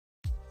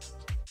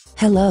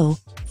Hello,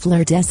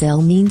 Fleur de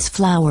Sel means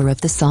flower of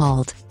the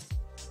salt.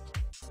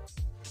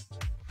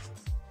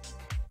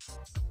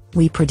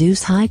 We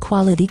produce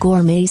high-quality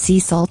gourmet sea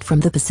salt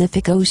from the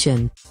Pacific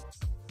Ocean.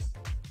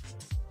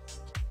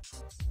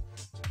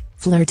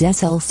 Fleur de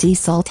Sel sea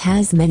salt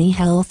has many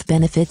health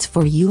benefits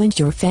for you and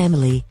your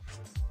family.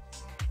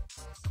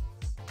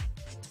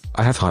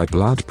 I have high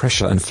blood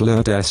pressure and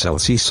Fleur de Sel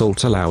sea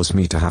salt allows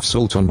me to have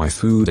salt on my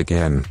food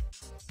again.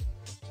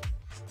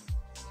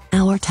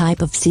 Our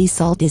type of sea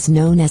salt is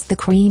known as the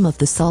cream of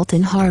the salt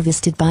and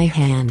harvested by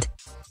hand.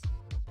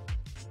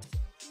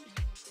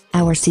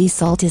 Our sea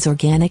salt is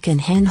organic and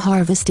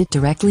hand-harvested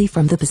directly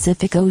from the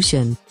Pacific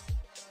Ocean.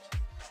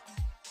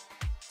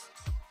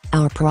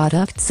 Our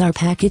products are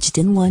packaged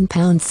in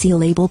 1-pound seal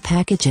label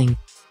packaging.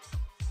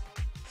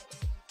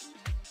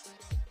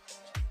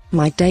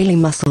 My daily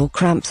muscle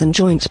cramps and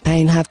joint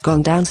pain have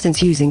gone down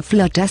since using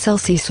Fleur de Sel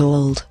sea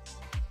salt.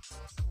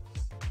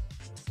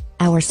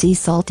 Our sea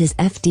salt is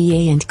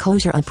FDA and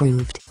kosher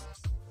approved.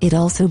 It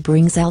also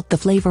brings out the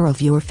flavor of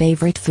your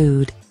favorite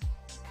food.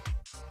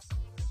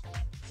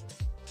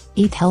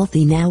 Eat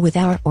healthy now with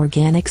our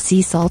organic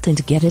sea salt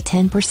and get a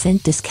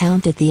 10%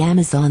 discount at the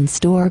Amazon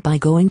store by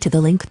going to the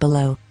link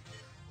below.